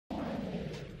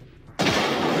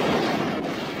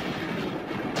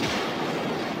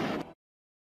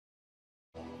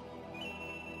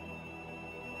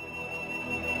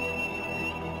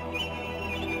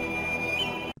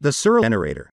The Searl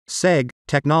generator, SEG,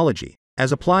 technology,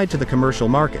 as applied to the commercial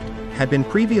market, had been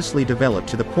previously developed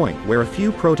to the point where a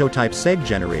few prototype SEG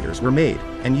generators were made,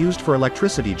 and used for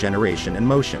electricity generation and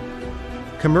motion.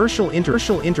 Commercial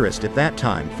interest at that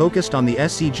time focused on the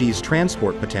SEG's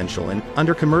transport potential and,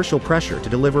 under commercial pressure to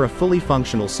deliver a fully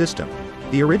functional system,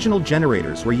 the original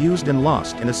generators were used and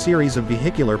lost in a series of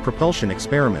vehicular propulsion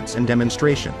experiments and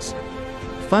demonstrations.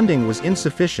 Funding was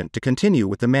insufficient to continue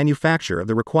with the manufacture of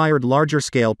the required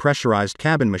larger-scale pressurized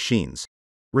cabin machines,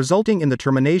 resulting in the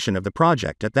termination of the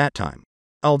project at that time.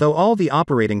 Although all the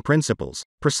operating principles,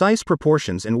 precise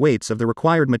proportions and weights of the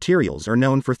required materials are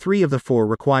known for 3 of the 4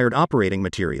 required operating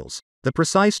materials, the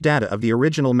precise data of the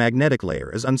original magnetic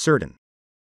layer is uncertain.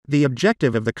 The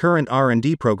objective of the current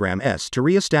R&D program is to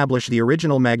re-establish the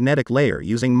original magnetic layer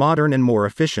using modern and more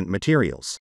efficient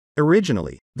materials.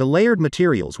 Originally, the layered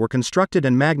materials were constructed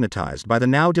and magnetized by the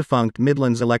now-defunct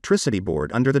Midlands Electricity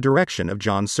Board under the direction of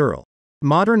John Searl.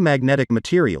 Modern magnetic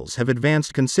materials have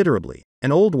advanced considerably,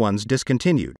 and old ones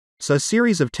discontinued, so a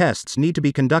series of tests need to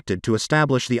be conducted to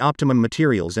establish the optimum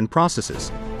materials and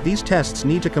processes. These tests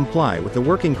need to comply with the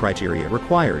working criteria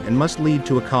required and must lead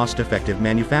to a cost-effective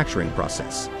manufacturing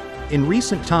process. In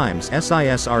recent times,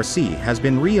 SISRC has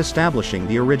been re-establishing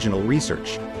the original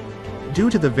research. Due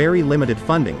to the very limited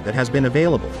funding that has been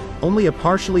available, only a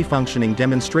partially functioning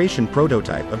demonstration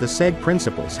prototype of the SEG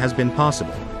principles has been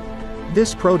possible.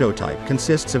 This prototype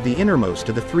consists of the innermost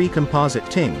of the 3 composite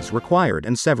tings required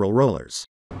and several rollers.